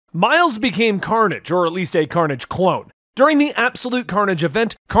Miles became Carnage, or at least a Carnage clone. During the Absolute Carnage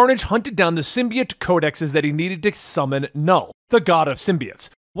event, Carnage hunted down the symbiote codexes that he needed to summon Null, the god of symbiotes.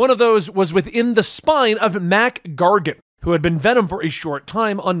 One of those was within the spine of Mac Gargan, who had been Venom for a short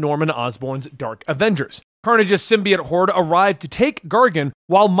time on Norman Osborn's Dark Avengers. Carnage's symbiote horde arrived to take Gargan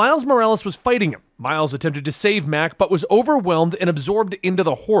while Miles Morales was fighting him. Miles attempted to save Mac, but was overwhelmed and absorbed into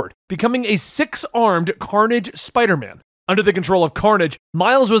the horde, becoming a 6-armed Carnage Spider-Man. Under the control of Carnage,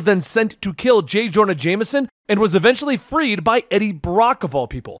 Miles was then sent to kill J. Jonah Jameson and was eventually freed by Eddie Brock of all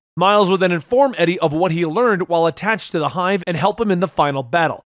people. Miles would then inform Eddie of what he learned while attached to the Hive and help him in the final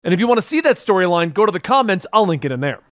battle. And if you want to see that storyline, go to the comments, I'll link it in there.